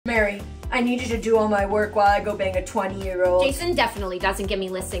I need you to do all my work while I go bang a 20-year-old. Jason definitely doesn't give me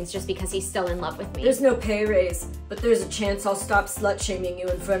listings just because he's still in love with me. There's no pay raise, but there's a chance I'll stop slut-shaming you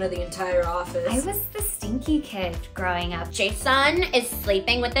in front of the entire office. I was the stinky kid growing up. Jason is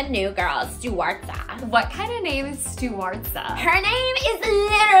sleeping with the new girl, Stuartza. What kind of name is Stuartza? Her name is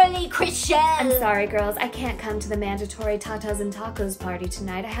literally Christian. I'm sorry, girls. I can't come to the mandatory tatas and tacos party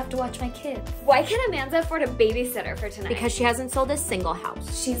tonight. I have to watch my kids. Why can Amanda afford a babysitter for tonight? Because she hasn't sold a single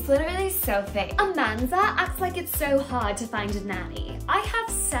house. She's literally so fake. Amanda acts like it's so hard to find a nanny. I have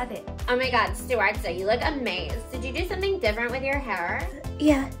 7. Oh my god, Stuartza, you look amazed. Did you do something different with your hair?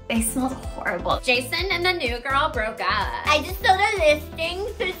 Yeah, they smelled horrible. Jason and the new girl broke up. I just sold a listing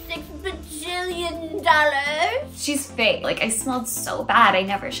for $6 bajillion. She's fake. Like, I smelled so bad, I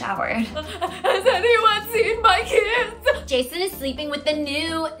never showered. Has anyone seen my kids? Jason is sleeping with the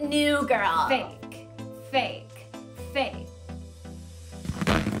new girl. Fake. Fake. Fake.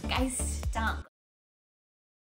 I stunk.